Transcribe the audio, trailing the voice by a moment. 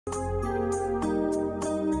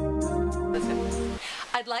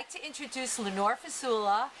I'd like to introduce Lenore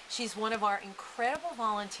Fasula. She's one of our incredible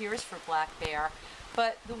volunteers for Black Bear.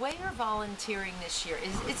 But the way you're volunteering this year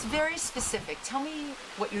it's very specific. Tell me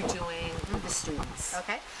what you're doing with the students.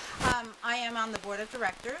 Okay. I am on the board of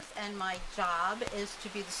directors, and my job is to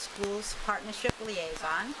be the school's partnership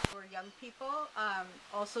liaison for young people,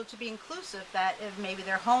 also to be inclusive, that if maybe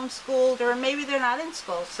they're homeschooled or maybe they're not in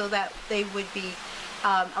school, so that they would be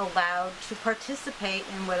allowed to participate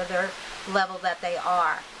in whatever level that they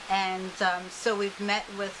are. And so we've met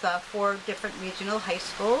with 4 different regional high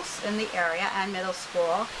schools in the area and middle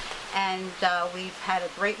school, and we've had a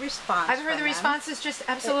great response. I've heard the response is just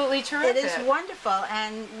absolutely terrific. It is wonderful,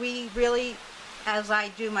 and we really, as I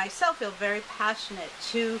do myself, feel very passionate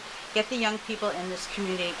to get the young people in this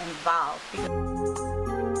community involved.